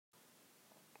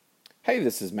Hey,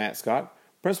 this is Matt Scott,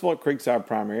 Principal at Creekside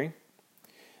Primary.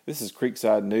 This is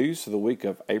Creekside News for the week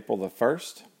of April the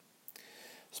 1st.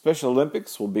 Special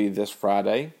Olympics will be this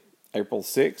Friday, April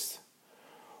 6th.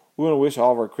 We want to wish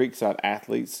all of our Creekside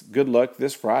athletes good luck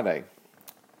this Friday.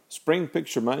 Spring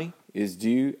Picture Money is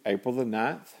due April the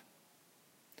 9th.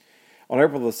 On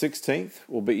April the 16th,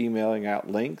 we'll be emailing out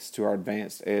links to our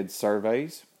Advanced Ed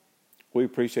surveys. We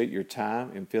appreciate your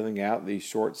time in filling out these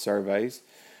short surveys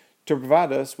to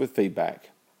provide us with feedback.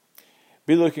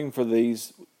 Be looking for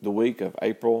these the week of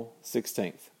April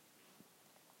 16th.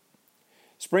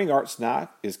 Spring Arts Night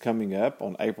is coming up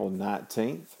on April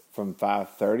 19th from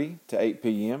 5:30 to 8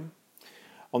 p.m.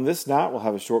 On this night, we'll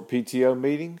have a short PTO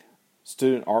meeting.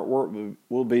 Student artwork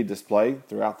will be displayed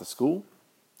throughout the school.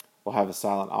 We'll have a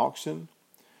silent auction.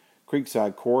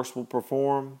 Creekside Chorus will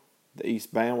perform. The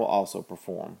East Band will also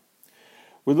perform.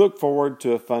 We look forward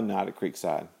to a fun night at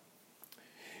Creekside.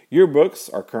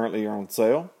 Yearbooks are currently on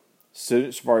sale.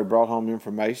 Students have already brought home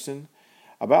information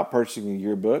about purchasing a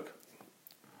yearbook,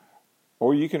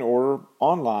 or you can order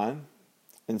online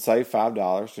and save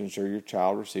 $5 to ensure your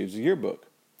child receives a yearbook.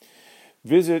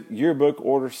 Visit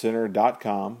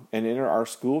yearbookordercenter.com and enter our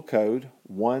school code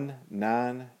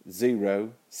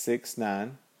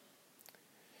 19069.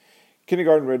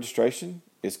 Kindergarten registration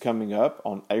is coming up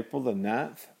on April the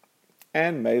 9th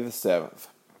and May the 7th.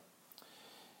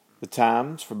 The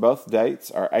times for both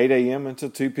dates are 8 a.m. until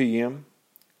 2 p.m.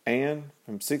 and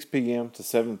from 6 p.m. to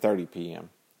 7:30 p.m.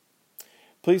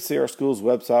 Please see our school's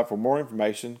website for more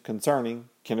information concerning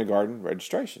kindergarten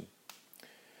registration.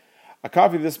 A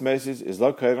copy of this message is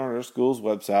located on our school's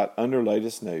website under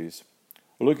Latest News.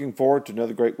 We're looking forward to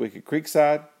another great week at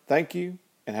Creekside. Thank you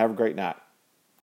and have a great night.